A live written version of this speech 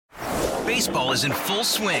Baseball is in full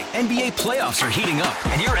swing. NBA playoffs are heating up,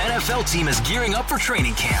 and your NFL team is gearing up for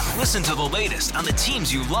training camp. Listen to the latest on the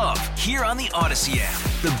teams you love here on the Odyssey app.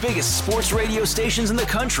 The biggest sports radio stations in the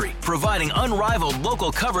country, providing unrivaled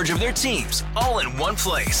local coverage of their teams, all in one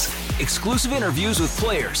place. Exclusive interviews with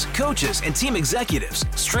players, coaches, and team executives,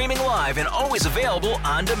 streaming live and always available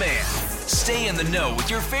on demand. Stay in the know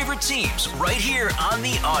with your favorite teams right here on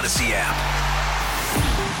the Odyssey app.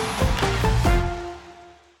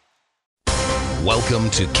 Welcome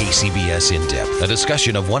to KCBS In Depth, a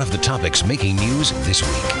discussion of one of the topics making news this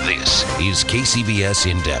week. This is KCBS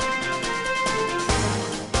In Depth.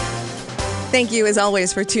 Thank you, as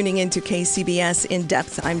always, for tuning in to KCBS In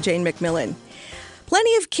Depth. I'm Jane McMillan.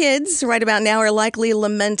 Plenty of kids right about now are likely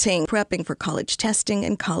lamenting prepping for college testing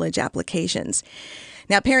and college applications.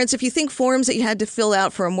 Now, parents, if you think forms that you had to fill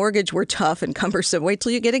out for a mortgage were tough and cumbersome, wait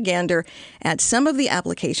till you get a gander at some of the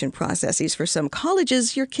application processes for some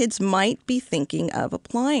colleges your kids might be thinking of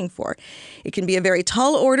applying for. It can be a very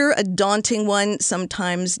tall order, a daunting one,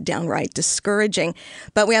 sometimes downright discouraging.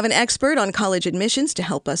 But we have an expert on college admissions to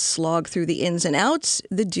help us slog through the ins and outs,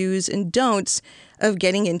 the do's and don'ts of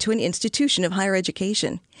getting into an institution of higher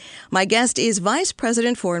education. My guest is Vice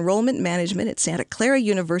President for Enrollment Management at Santa Clara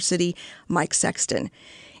University, Mike Sexton.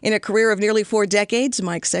 In a career of nearly 4 decades,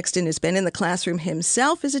 Mike Sexton has been in the classroom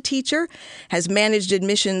himself as a teacher, has managed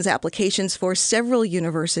admissions applications for several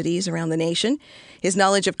universities around the nation. His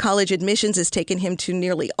knowledge of college admissions has taken him to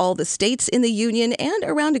nearly all the states in the union and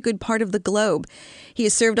around a good part of the globe. He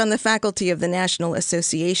has served on the faculty of the National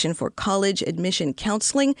Association for College Admission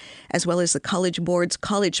Counseling, as well as the College Board's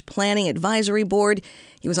College Planning Advisory Board.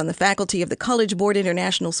 He was on the faculty of the College Board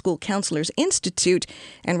International School Counselors Institute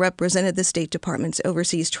and represented the State Department's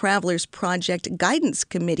Overseas Travelers Project Guidance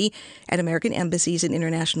Committee at American embassies and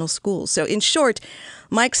international schools. So in short,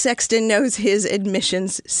 Mike Sexton knows his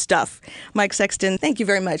admissions stuff. Mike Sexton, thank you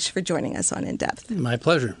very much for joining us on In Depth. My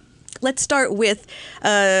pleasure. Let's start with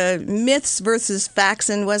myths versus facts.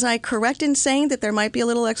 And was I correct in saying that there might be a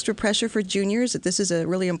little extra pressure for juniors, that this is a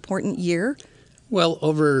really important year? Well,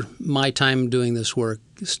 over my time doing this work,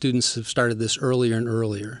 students have started this earlier and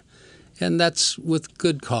earlier. And that's with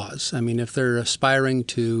good cause. I mean, if they're aspiring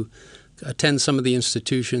to attend some of the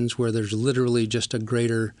institutions where there's literally just a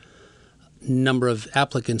greater number of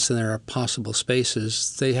applicants than there are possible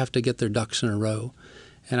spaces, they have to get their ducks in a row.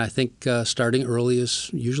 And I think starting early is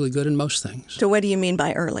usually good in most things. So what do you mean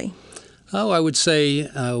by early? Oh, I would say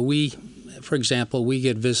for example, we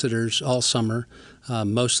get visitors all summer.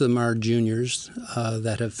 Most of them are juniors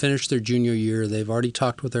that have finished their junior year. They've already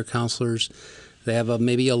talked with their counselors. They have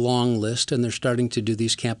maybe a long list, and they're starting to do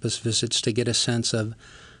these campus visits to get a sense of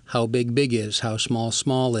how big is, how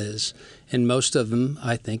small is. And most of them,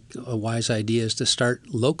 I think, a wise idea is to start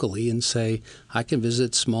locally and say, I can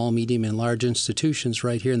visit small, medium, and large institutions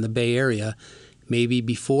right here in the Bay Area, maybe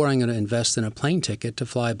before I'm going to invest in a plane ticket to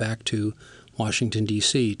fly back to Washington,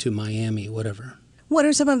 D.C., to Miami, whatever. What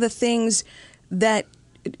are some of the things that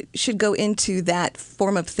should go into that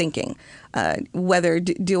form of thinking? Whether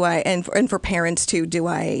do I, and for parents too,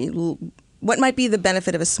 what might be the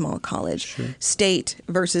benefit of a small college, sure, state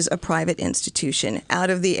versus a private institution, out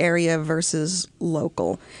of the area versus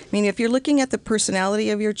local? I mean, if you're looking at the personality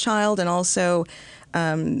of your child and also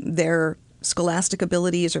their scholastic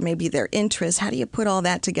abilities or maybe their interests, how do you put all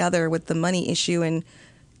that together with the money issue and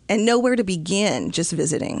know where to begin just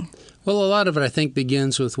visiting? Well, a lot of it, I think,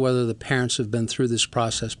 begins with whether the parents have been through this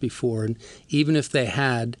process before. And even if they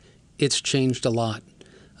had, it's changed a lot.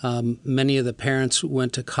 Many of the parents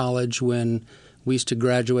went to college when we used to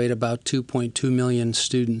graduate about 2.2 million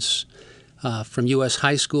students from U.S.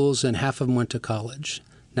 high schools, and half of them went to college.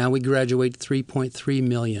 Now we graduate 3.3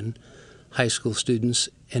 million high school students,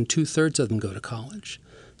 and 2/3 of them go to college.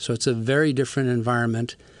 So it's a very different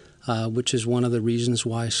environment, which is one of the reasons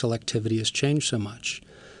why selectivity has changed so much.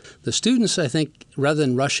 The students, I think, rather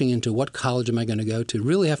than rushing into what college am I going to go to,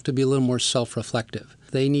 really have to be a little more self-reflective.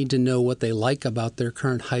 They need to know what they like about their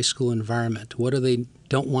current high school environment. What do they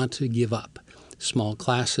don't want to give up? Small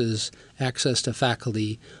classes, access to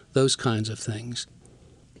faculty, those kinds of things.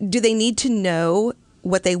 Do they need to know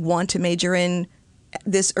what they want to major in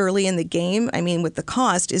this early in the game? I mean, with the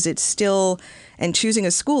cost, is it still, and choosing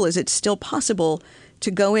a school, is it still possible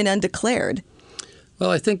to go in undeclared?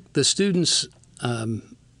 Well, I think the students,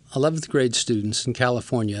 11th grade students in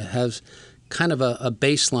California, have kind of a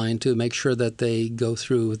baseline to make sure that they go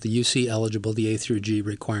through with the UC eligible, the A through G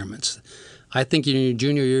requirements. I think in your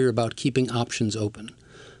junior year, you're about keeping options open.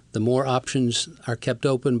 The more options are kept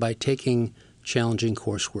open by taking challenging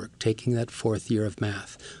coursework, taking that 4th year of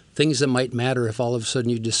math, things that might matter if all of a sudden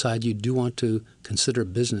you decide you do want to consider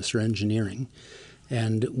business or engineering.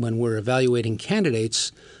 And when we're evaluating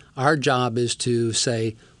candidates, our job is to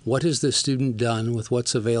say, what has the student done with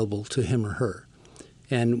what's available to him or her?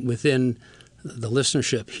 And within the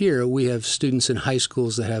listenership here, we have students in high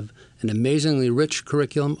schools that have an amazingly rich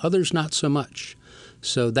curriculum, others not so much.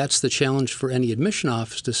 So that's the challenge for any admission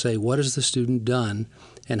office to say, what has the student done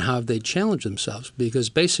and how have they challenged themselves? Because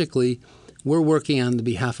basically, we're working on the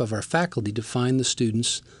behalf of our faculty to find the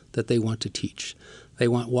students that they want to teach. They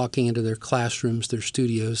want walking into their classrooms, their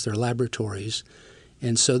studios, their laboratories.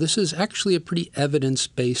 And so this is actually a pretty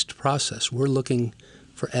evidence-based process. We're looking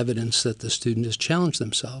for evidence that the student has challenged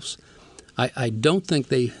themselves. I don't think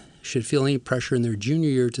they should feel any pressure in their junior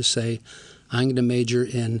year to say, I'm going to major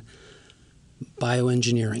in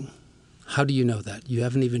bioengineering. How do you know that? You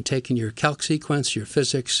haven't even taken your calc sequence, your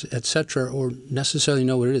physics, etc., or necessarily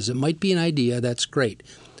know what it is. It might be an idea. That's great.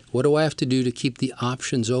 What do I have to do to keep the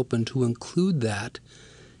options open to include that?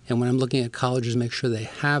 And when I'm looking at colleges, make sure they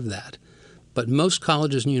have that. But most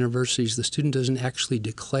colleges and universities, the student doesn't actually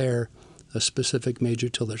declare a specific major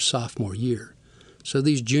till their sophomore year. So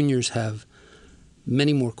these juniors have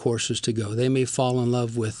many more courses to go. They may fall in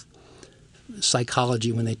love with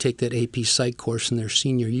psychology when they take that AP Psych course in their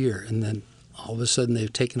senior year, and then all of a sudden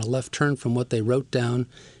they've taken a left turn from what they wrote down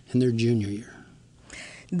in their junior year.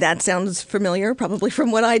 That sounds familiar, probably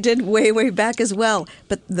from what I did way, way back as well.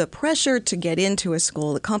 But the pressure to get into a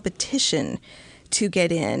school, the competition to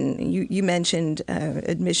get in, you mentioned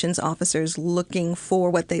admissions officers looking for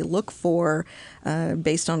what they look for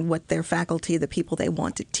based on what their faculty, the people they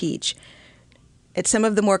want to teach. At some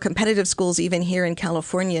of the more competitive schools, even here in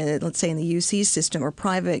California, let's say in the UC system or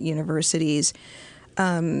private universities,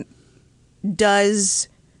 does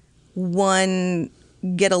one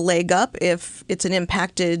get a leg up if it's an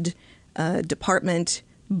impacted department,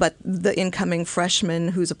 but the incoming freshman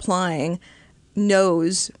who's applying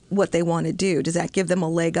knows what they want to do? Does that give them a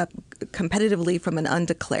leg up competitively from an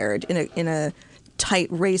undeclared in a tight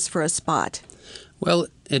race for a spot? Well,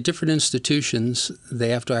 at different institutions, they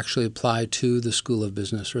have to actually apply to the School of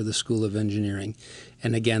Business or the School of Engineering.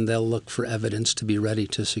 And again, they'll look for evidence to be ready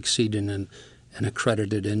to succeed in an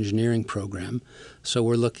accredited engineering program. So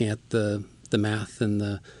we're looking at the math and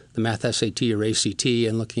the math SAT or ACT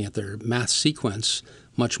and looking at their math sequence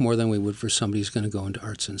much more than we would for somebody who's going to go into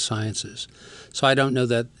arts and sciences. So I don't know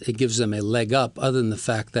that it gives them a leg up other than the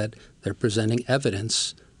fact that they're presenting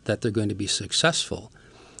evidence that they're going to be successful.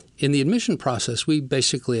 In the admission process, we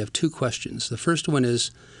basically have two questions. The first one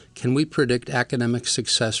is, can we predict academic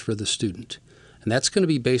success for the student? And that's going to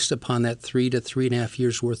be based upon that 3 to 3.5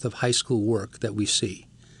 years worth of high school work that we see.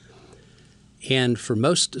 And for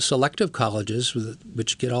most selective colleges,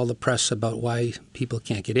 which get all the press about why people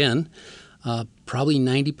can't get in, probably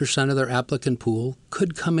 90% of their applicant pool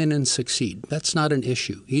could come in and succeed. That's not an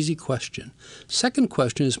issue. Easy question. Second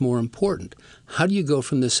question is more important. How do you go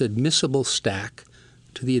from this admissible stack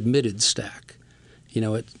to the admitted stack?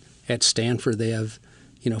 At Stanford, they have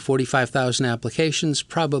 45,000 applications.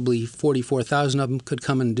 Probably 44,000 of them could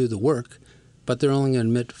come and do the work, but they're only going to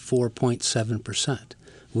admit 4.7%.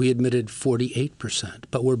 We admitted 48%,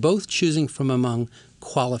 but we're both choosing from among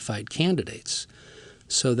qualified candidates.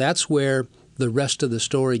 So that's where the rest of the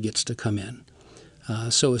story gets to come in.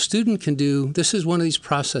 So a student can this is one of these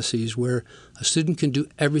processes where a student can do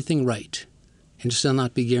everything right and still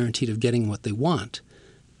not be guaranteed of getting what they want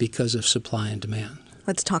because of supply and demand.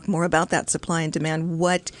 Let's talk more about that supply and demand.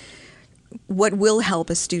 What will help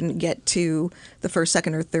a student get to the first,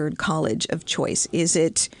 second, or third college of choice? Is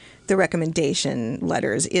it the recommendation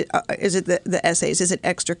letters? Is it the essays? Is it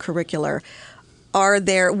extracurricular?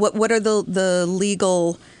 What are the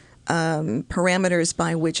legal parameters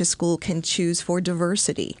by which a school can choose for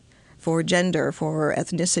diversity, for gender, for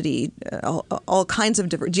ethnicity, all kinds of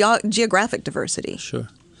geographic diversity? Sure.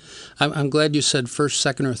 I'm glad you said first,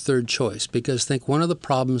 second, or third choice, because I think one of the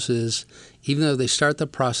problems is even though they start the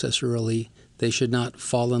process early, they should not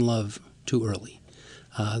fall in love too early.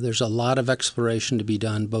 There's a lot of exploration to be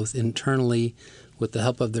done, both internally with the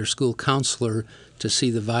help of their school counselor to see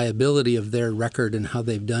the viability of their record and how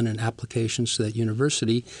they've done in applications to that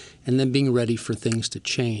university, and then being ready for things to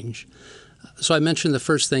change. So I mentioned the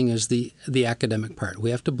first thing is the academic part.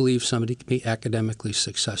 We have to believe somebody can be academically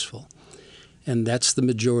successful, and that's the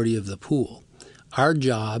majority of the pool. Our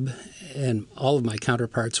job, and all of my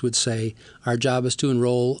counterparts would say, our job is to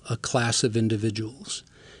enroll a class of individuals.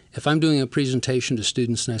 If I'm doing a presentation to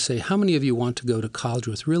students and I say, how many of you want to go to college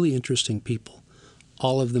with really interesting people?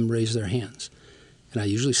 All of them raise their hands. And I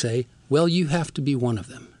usually say, well, you have to be one of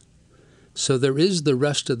them. So there is the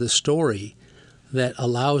rest of the story that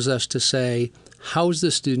allows us to say, how is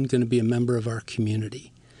the student going to be a member of our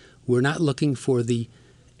community? We're not looking for the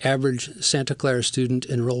average Santa Clara student,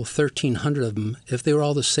 enroll 1,300 of them. If they were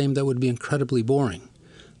all the same, that would be incredibly boring,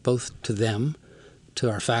 both to them, to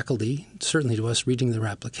our faculty, certainly to us reading their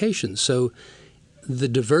applications. So the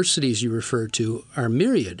diversities you refer to are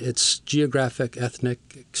myriad. It's geographic, ethnic,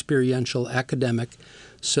 experiential, academic,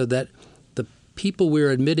 so that the people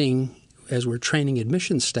we're admitting as we're training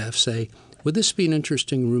admissions staff say, would this be an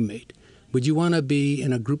interesting roommate? Would you want to be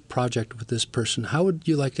in a group project with this person? How would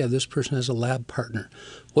you like to have this person as a lab partner?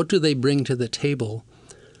 What do they bring to the table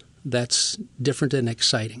that's different and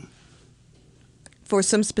exciting? For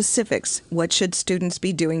some specifics, what should students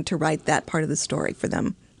be doing to write that part of the story for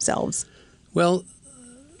themselves? Well,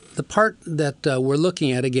 the part that we're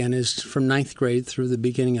looking at, again, is from 9th grade through the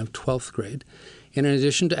beginning of 12th grade. And in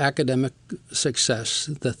addition to academic success,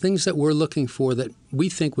 the things that we're looking for that we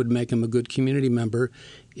think would make them a good community member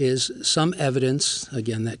is some evidence,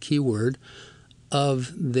 again, that key word,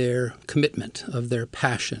 of their commitment, of their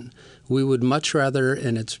passion. We would much rather,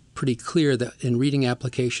 and it's pretty clear that in reading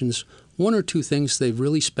applications, one or two things they've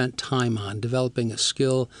really spent time on, developing a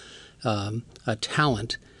skill, a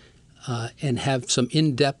talent, and have some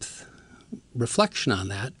in-depth reflection on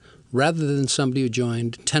that, rather than somebody who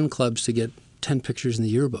joined 10 clubs to get 10 pictures in the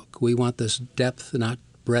yearbook. We want this depth, not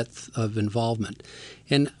breadth of involvement.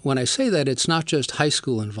 And when I say that, it's not just high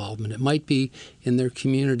school involvement. It might be in their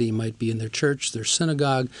community, it might be in their church, their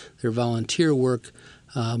synagogue, their volunteer work,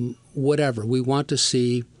 whatever. We want to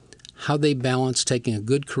see how they balance taking a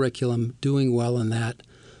good curriculum, doing well in that,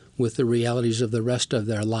 with the realities of the rest of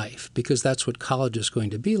their life, because that's what college is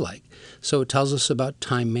going to be like. So it tells us about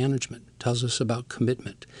time management, it tells us about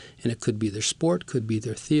commitment, and it could be their sport, could be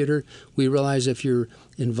their theater. We realize if you're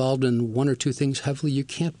involved in one or two things heavily, you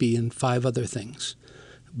can't be in 5 other things,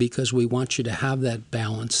 because we want you to have that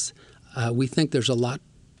balance. We think there's a lot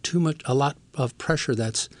of pressure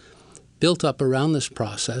that's built up around this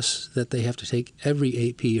process, that they have to take every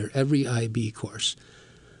AP or every IB course.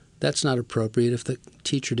 That's not appropriate if the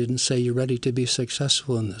teacher didn't say you're ready to be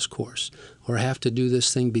successful in this course, or have to do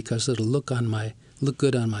this thing because it'll look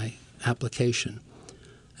good on my application.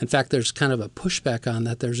 In fact, there's kind of a pushback on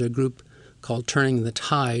that. There's a group called Turning the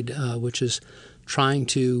Tide, which is trying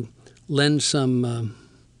to lend some a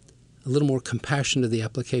little more compassion to the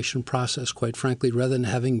application process, quite frankly, rather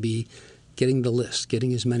than getting the list,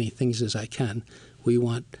 getting as many things as I can. We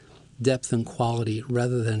want depth and quality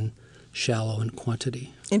rather than shallow in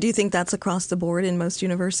quantity. And do you think that's across the board in most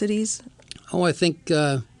universities? Oh, I think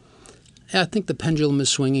the pendulum is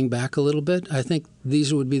swinging back a little bit. I think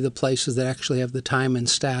these would be the places that actually have the time and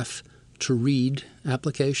staff to read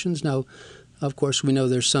applications. Now, of course, we know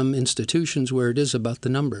there's some institutions where it is about the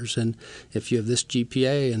numbers, and if you have this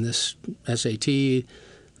GPA and this SAT,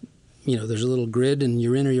 there's a little grid and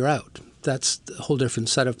you're in or you're out. That's a whole different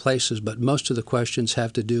set of places, but most of the questions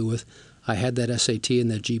have to do with, I had that SAT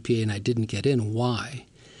and that GPA and I didn't get in. Why?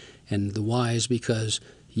 And the why is because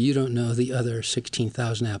you don't know the other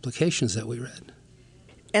 16,000 applications that we read.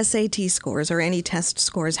 SAT scores or any test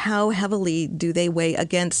scores, how heavily do they weigh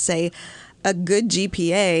against, say, a good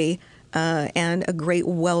GPA and a great,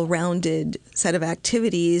 well-rounded set of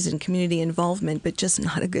activities and community involvement, but just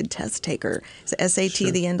not a good test taker? Is SAT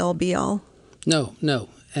Sure. the end-all, be-all? No.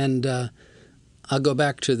 And I'll go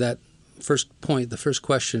back to that first point, the first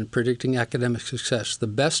question, predicting academic success. The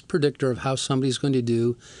best predictor of how somebody's going to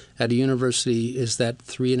do at a university is that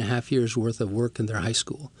 3.5 years worth of work in their high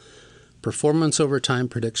school. Performance over time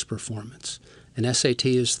predicts performance. An SAT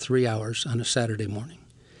is 3 hours on a Saturday morning.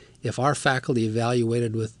 If our faculty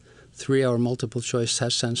evaluated with 3-hour multiple choice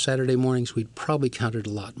tests on Saturday mornings, we'd probably counted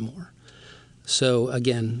a lot more. So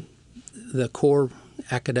again, the core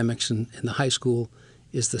academics in the high school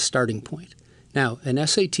is the starting point. Now, an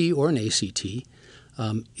SAT or an ACT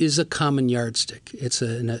is a common yardstick. It's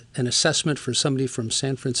an assessment for somebody from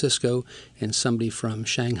San Francisco and somebody from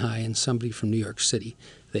Shanghai and somebody from New York City.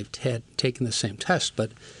 They've taken the same test,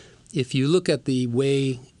 but if you look at the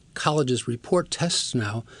way colleges report tests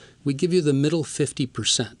now, we give you the middle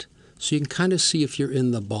 50%. So you can kind of see if you're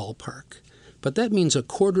in the ballpark. But that means a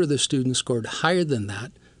quarter of the students scored higher than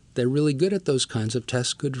that. They're really good at those kinds of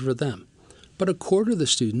tests, good for them. But a quarter of the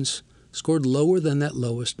students scored lower than that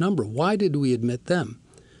lowest number. Why did we admit them?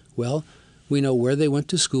 Well, we know where they went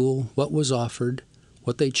to school, what was offered,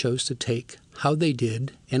 what they chose to take, how they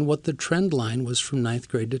did, and what the trend line was from 9th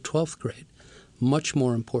grade to 12th grade. Much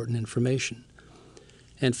more important information.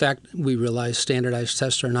 In fact, we realize standardized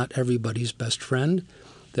tests are not everybody's best friend.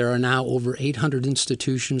 There are now over 800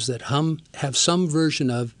 institutions that have some version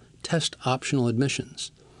of test optional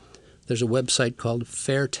admissions. there's a website called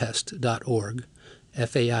fairtest.org,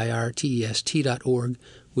 fairtest.org,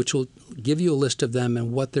 which will give you a list of them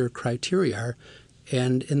and what their criteria are.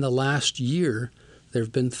 And in the last year, there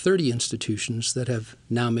have been 30 institutions that have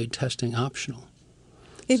now made testing optional.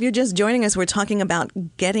 If you're just joining us, we're talking about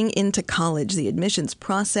getting into college, the admissions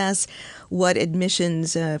process, what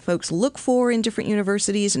admissions folks look for in different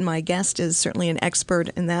universities. And my guest is certainly an expert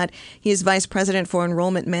in that. He is Vice President for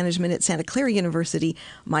Enrollment Management at Santa Clara University,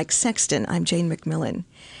 Mike Sexton. I'm Jane McMillan.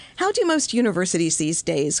 How do most universities these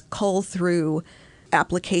days cull through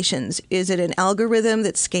applications? Is it an algorithm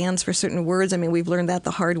that scans for certain words? I mean, we've learned that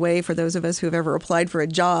the hard way for those of us who have ever applied for a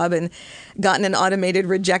job and gotten an automated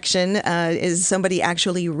rejection. Is somebody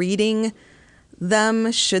actually reading them?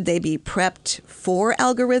 Should they be prepped for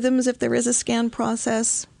algorithms if there is a scan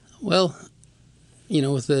process? Well,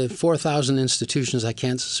 with the 4,000 institutions, I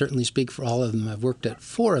can't certainly speak for all of them. I've worked at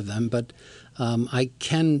 4 of them, but I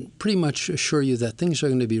can pretty much assure you that things are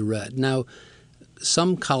going to be read. Now,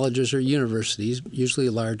 some colleges or universities, usually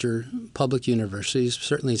larger public universities,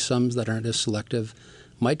 certainly some that aren't as selective,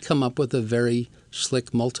 might come up with a very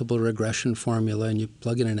slick multiple regression formula, and you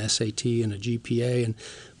plug in an SAT and a GPA, and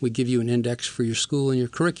we give you an index for your school and your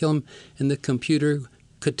curriculum, and the computer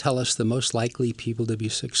could tell us the most likely people to be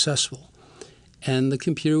successful. And the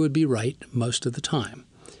computer would be right most of the time,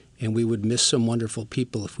 and we would miss some wonderful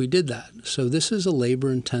people if we did that. So this is a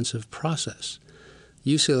labor-intensive process.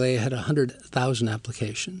 UCLA had 100,000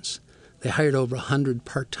 applications. They hired over 100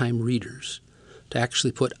 part-time readers to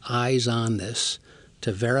actually put eyes on this,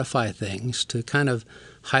 to verify things, to kind of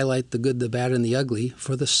highlight the good, the bad, and the ugly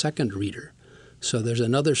for the second reader. So there's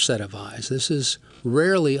another set of eyes. This is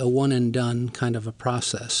rarely a one-and-done kind of a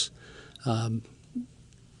process. When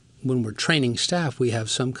we're training staff, we have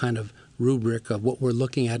some kind of rubric of what we're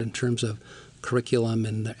looking at in terms of curriculum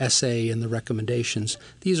and the essay and the recommendations.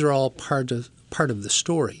 These are all part of the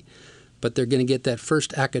story, but they're going to get that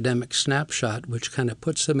first academic snapshot, which kind of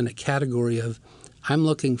puts them in a category of, I'm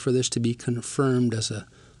looking for this to be confirmed as a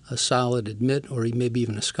solid admit, or maybe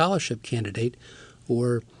even a scholarship candidate,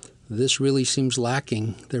 or this really seems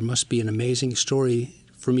lacking. There must be an amazing story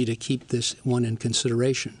for me to keep this one in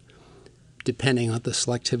consideration, depending on the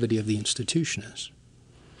selectivity of the institution is.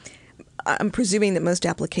 I'm presuming that most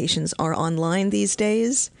applications are online these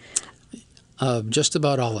days. Just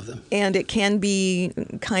about all of them. And it can be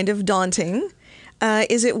kind of daunting.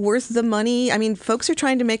 Is it worth the money? I mean, folks are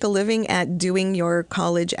trying to make a living at doing your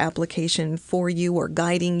college application for you, or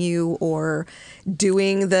guiding you, or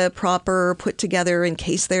doing the proper put together in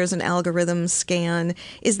case there's an algorithm scan.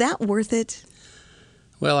 Is that worth it?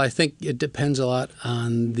 Well, I think it depends a lot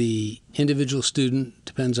on the individual student,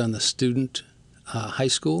 depends on the student, high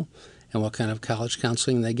school, and what kind of college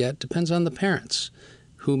counseling they get. Depends on the parents,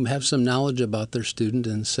 who have some knowledge about their student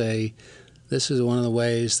and say, this is one of the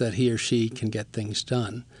ways that he or she can get things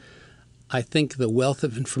done. I think the wealth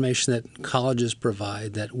of information that colleges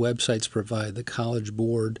provide, that websites provide, the College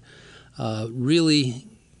Board, really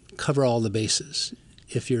cover all the bases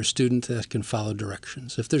if you're a student that can follow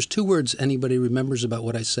directions. If there's 2 words anybody remembers about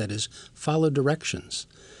what I said is follow directions.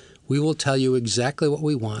 We will tell you exactly what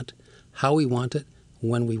we want, how we want it,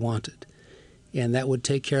 when we want it. And that would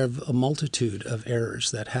take care of a multitude of errors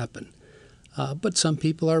that happen. But some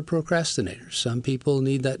people are procrastinators. Some people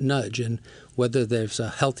need that nudge. And whether there's a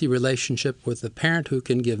healthy relationship with the parent who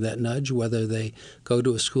can give that nudge, whether they go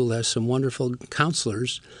to a school that has some wonderful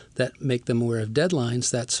counselors that make them aware of deadlines,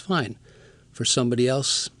 that's fine. For somebody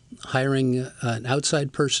else, hiring an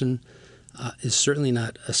outside person is certainly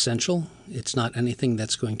not essential. It's not anything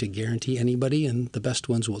that's going to guarantee anybody, and the best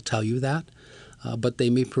ones will tell you that. But they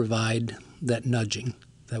may provide that nudging.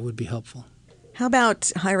 That would be helpful. How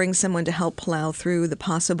about hiring someone to help plow through the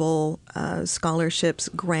possible scholarships,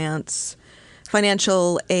 grants,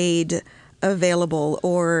 financial aid available,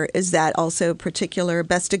 or is that also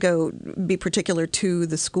best to be particular to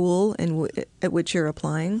the school at which you're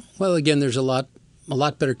applying? Well, again, there's a lot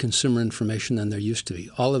better consumer information than there used to be.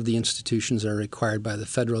 All of the institutions are required by the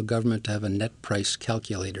federal government to have a net price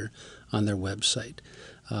calculator on their website.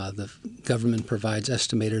 The government provides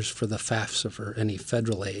estimators for the FAFSA for any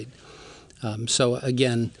federal aid. So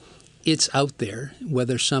again, it's out there.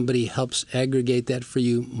 Whether somebody helps aggregate that for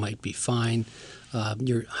you might be fine.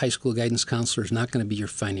 Your high school guidance counselor is not going to be your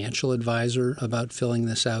financial advisor about filling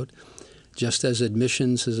this out. Just as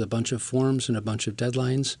admissions is a bunch of forms and a bunch of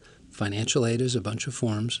deadlines, financial aid is a bunch of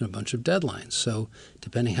forms and a bunch of deadlines. So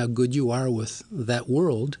depending how good you are with that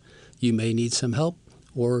world, you may need some help,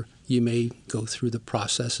 or you may go through the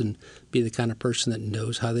process and be the kind of person that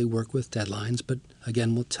knows how they work with deadlines, but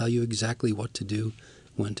again, we'll tell you exactly what to do,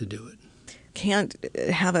 when to do it. can't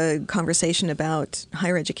have a conversation about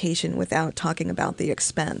higher education without talking about the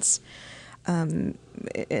expense. And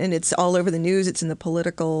it's all over the news. It's in the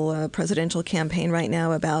political presidential campaign right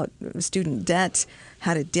now about student debt,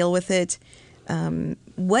 how to deal with it.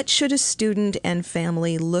 What should a student and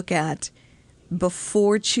family look at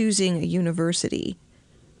before choosing a university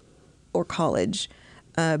or college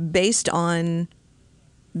based on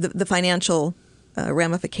the financial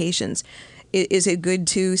ramifications? Is it good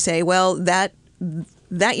to say, well, that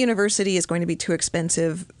university is going to be too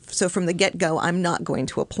expensive, so from the get-go, I'm not going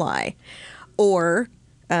to apply? Or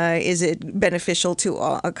is it beneficial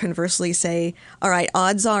to conversely say, all right,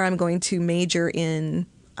 odds are I'm going to major in,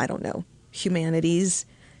 I don't know, humanities,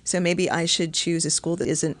 so maybe I should choose a school that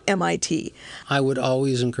isn't MIT. I would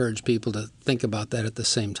always encourage people to think about that at the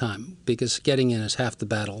same time, because getting in is half the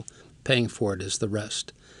battle, paying for it is the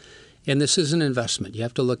rest. And this is an investment. You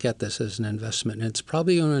have to look at this as an investment. And it's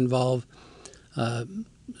probably going to involve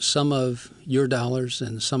some of your dollars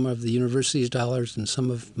and some of the university's dollars and some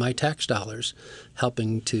of my tax dollars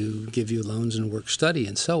helping to give you loans and work study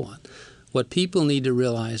and so on. What people need to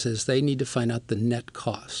realize is they need to find out the net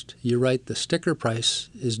cost. You're right, the sticker price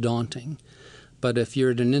is daunting. But if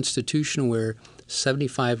you're at an institution where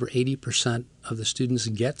 75 or 80% of the students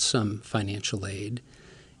get some financial aid,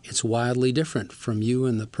 it's wildly different from you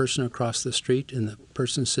and the person across the street and the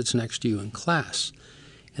person sits next to you in class.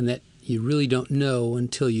 And that you really don't know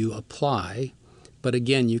until you apply. But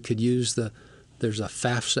again, you could use there's a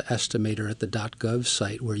FAFSA estimator at the .gov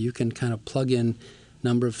site where you can kind of plug in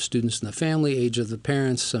number of students in the family, age of the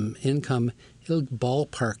parents, some income. It'll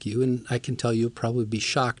ballpark you, and I can tell you'll probably be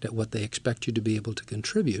shocked at what they expect you to be able to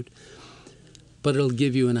contribute. But it'll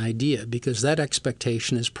give you an idea, because that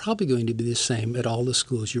expectation is probably going to be the same at all the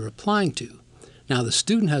schools you're applying to. Now, the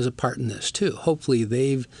student has a part in this, too. Hopefully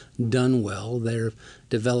they've done well. They've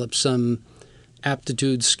developed some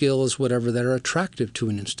aptitude, skills, whatever, that are attractive to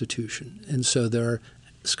an institution. And so there are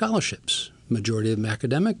scholarships, majority of them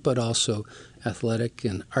academic, but also athletic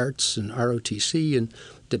and arts and ROTC and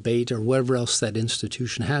debate or whatever else that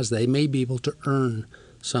institution has. They may be able to earn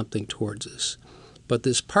something towards this. But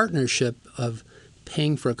this partnership of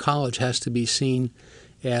paying for a college has to be seen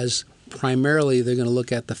as primarily they're going to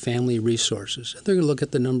look at the family resources. They're going to look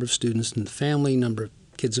at the number of students in the family, number of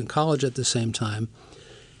kids in college at the same time.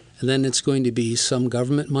 And then it's going to be some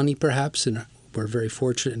government money perhaps, and we're very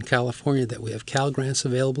fortunate in California that we have Cal Grants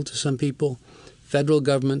available to some people, federal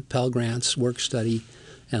government, Pell Grants, work study,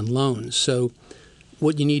 and loans. So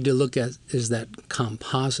what you need to look at is that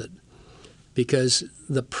composite, because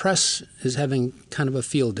the press is having kind of a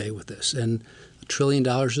field day with this. And $1 trillion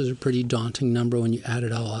is a pretty daunting number when you add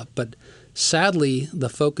it all up. But sadly, the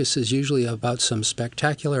focus is usually about some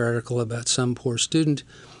spectacular article about some poor student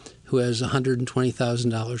who has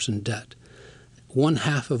 $120,000 in debt.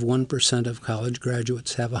 0.5% of college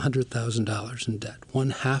graduates have $100,000 in debt.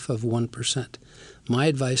 0.5%. My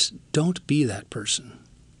advice, don't be that person.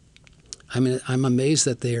 I mean, I'm amazed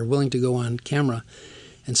that they are willing to go on camera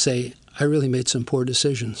and say, I really made some poor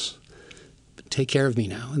decisions. But take care of me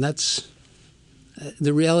now. And that's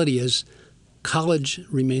the reality is college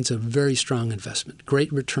remains a very strong investment,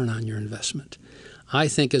 great return on your investment. I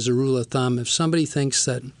think as a rule of thumb, if somebody thinks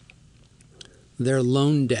that their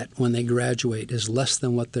loan debt when they graduate is less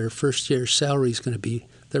than what their first year salary is going to be,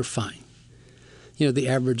 they're fine. You know, the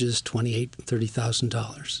average is $28,000,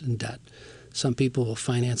 $30,000 in debt. Some people will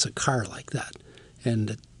finance a car like that,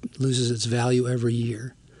 and it loses its value every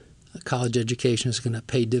year. A college education is going to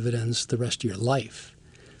pay dividends the rest of your life.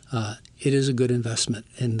 It is a good investment,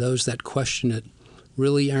 and those that question it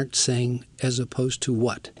really aren't saying as opposed to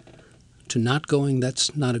what. To not going,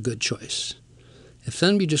 that's not a good choice. If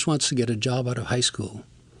somebody just wants to get a job out of high school,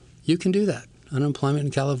 you can do that. Unemployment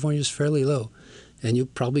in California is fairly low, and you'll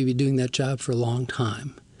probably be doing that job for a long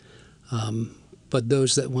time. But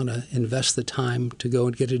those that want to invest the time to go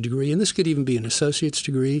and get a degree, and this could even be an associate's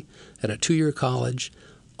degree at a 2-year college,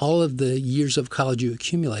 all of the years of college you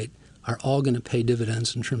accumulate are all going to pay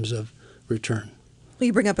dividends in terms of return. Well,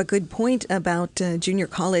 you bring up a good point about junior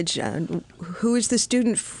college. Who is the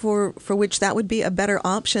student for which that would be a better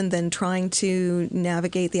option than trying to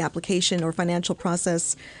navigate the application or financial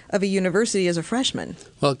process of a university as a freshman?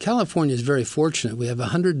 Well, California is very fortunate. We have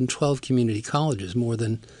 112 community colleges, more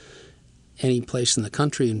than any place in the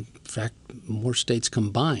country. In fact, more states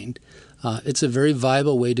combined. It's a very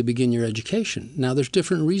viable way to begin your education. Now, there's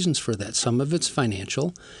different reasons for that. Some of it's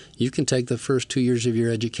financial. You can take the first 2 years of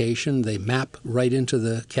your education. They map right into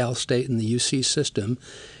the Cal State and the UC system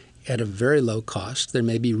at a very low cost. There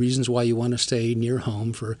may be reasons why you want to stay near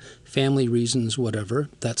home for family reasons, whatever.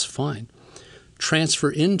 That's fine. transfer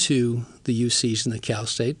into the UCs and the Cal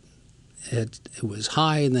State, it was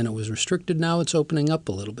high and then it was restricted. Now it's opening up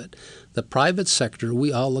a little bit. The private sector,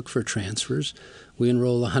 we all look for transfers. We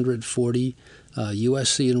enroll 140.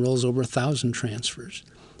 USC enrolls over 1,000 transfers.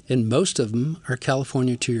 And most of them are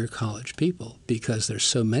California two-year college people because there's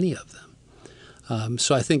so many of them.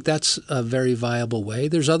 So I think that's a very viable way.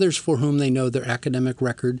 There's others for whom they know their academic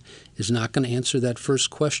record is not going to answer that first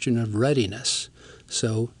question of readiness.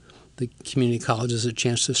 So the community college is a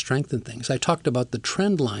chance to strengthen things. I talked about the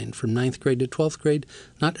trend line from 9th grade to 12th grade.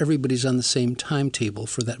 Not everybody's on the same timetable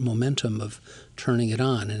for that momentum of turning it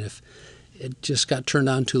on. And if it just got turned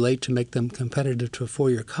on too late to make them competitive to a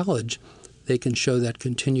four-year college, they can show that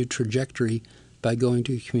continued trajectory by going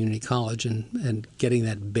to a community college and getting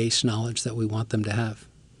that base knowledge that we want them to have.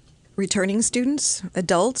 Returning students,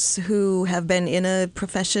 adults who have been in a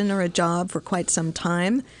profession or a job for quite some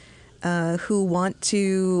time, who want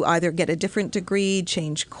to either get a different degree,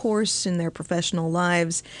 change course in their professional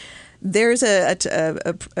lives. There's a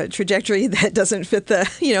trajectory that doesn't fit the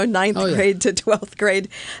 9th grade to 12th grade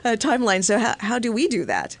timeline. So how do we do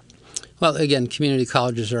that? Well, again, community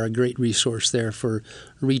colleges are a great resource there for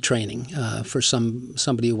retraining for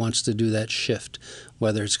somebody who wants to do that shift,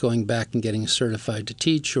 whether it's going back and getting certified to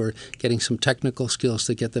teach or getting some technical skills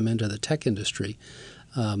to get them into the tech industry.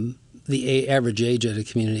 The average age at a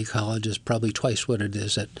community college is probably twice what it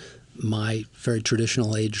is at my very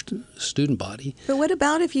traditional aged student body. But what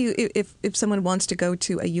about if someone wants to go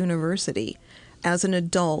to a university as an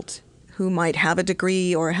adult who might have a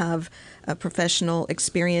degree or have a professional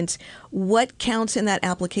experience? What counts in that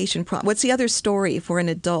application? What's the other story for an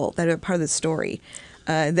adult that are part of the story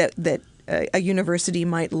that a university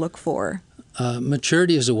might look for?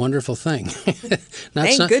 Maturity is a wonderful thing.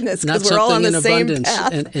 Thank goodness, because we're all on the same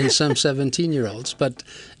path. in some 17-year-olds. But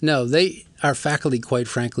no, our faculty, quite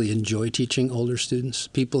frankly, enjoy teaching older students,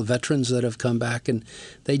 veterans that have come back, and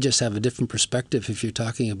they just have a different perspective if you're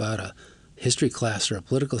talking about a history class or a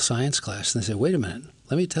political science class. And they say, wait a minute,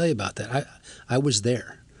 let me tell you about that. I was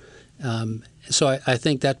there. So I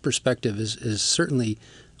think that perspective is certainly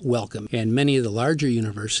welcome. And many of the larger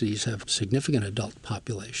universities have significant adult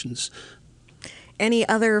populations. Any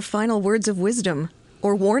other final words of wisdom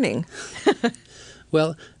or warning?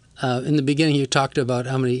 Well, in the beginning you talked about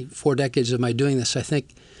 4 decades am I doing this. I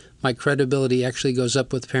think my credibility actually goes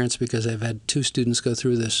up with parents because I've had 2 students go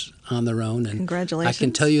through this on their own. And congratulations. I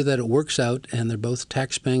can tell you that it works out, and they're both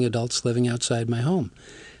tax-paying adults living outside my home.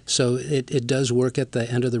 So it does work at the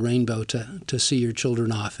end of the rainbow to see your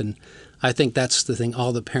children off. And I think that's the thing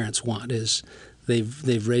all the parents want is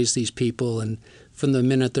they've raised these people, and from the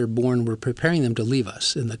minute they're born, we're preparing them to leave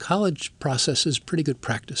us. And the college process is pretty good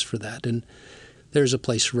practice for that. And there's a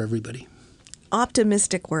place for everybody.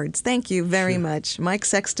 Optimistic words. Thank you very much. Mike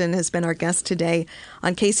Sexton has been our guest today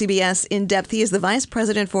on KCBS In Depth. He is the Vice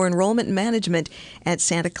President for Enrollment Management at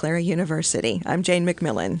Santa Clara University. I'm Jane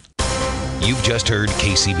McMillan. You've just heard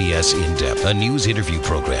KCBS In Depth, a news interview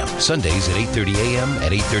program, Sundays at 8:30 a.m.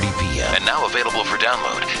 and 8:30 p.m. And now available for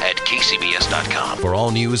download at kcbs.com. For all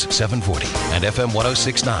news 740 and FM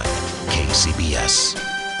 106.9, KCBS.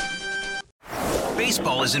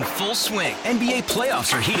 Baseball is in full swing. NBA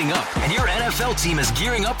playoffs are heating up, and your NFL team is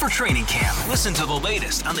gearing up for training camp. Listen to the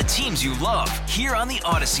latest on the teams you love here on the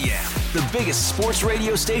Odyssey app. The biggest sports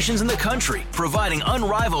radio stations in the country, providing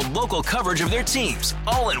unrivaled local coverage of their teams,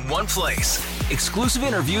 all in one place. Exclusive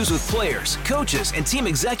interviews with players, coaches, and team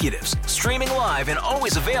executives, streaming live and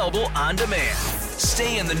always available on demand.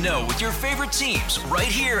 Stay in the know with your favorite teams right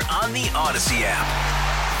here on the Odyssey app.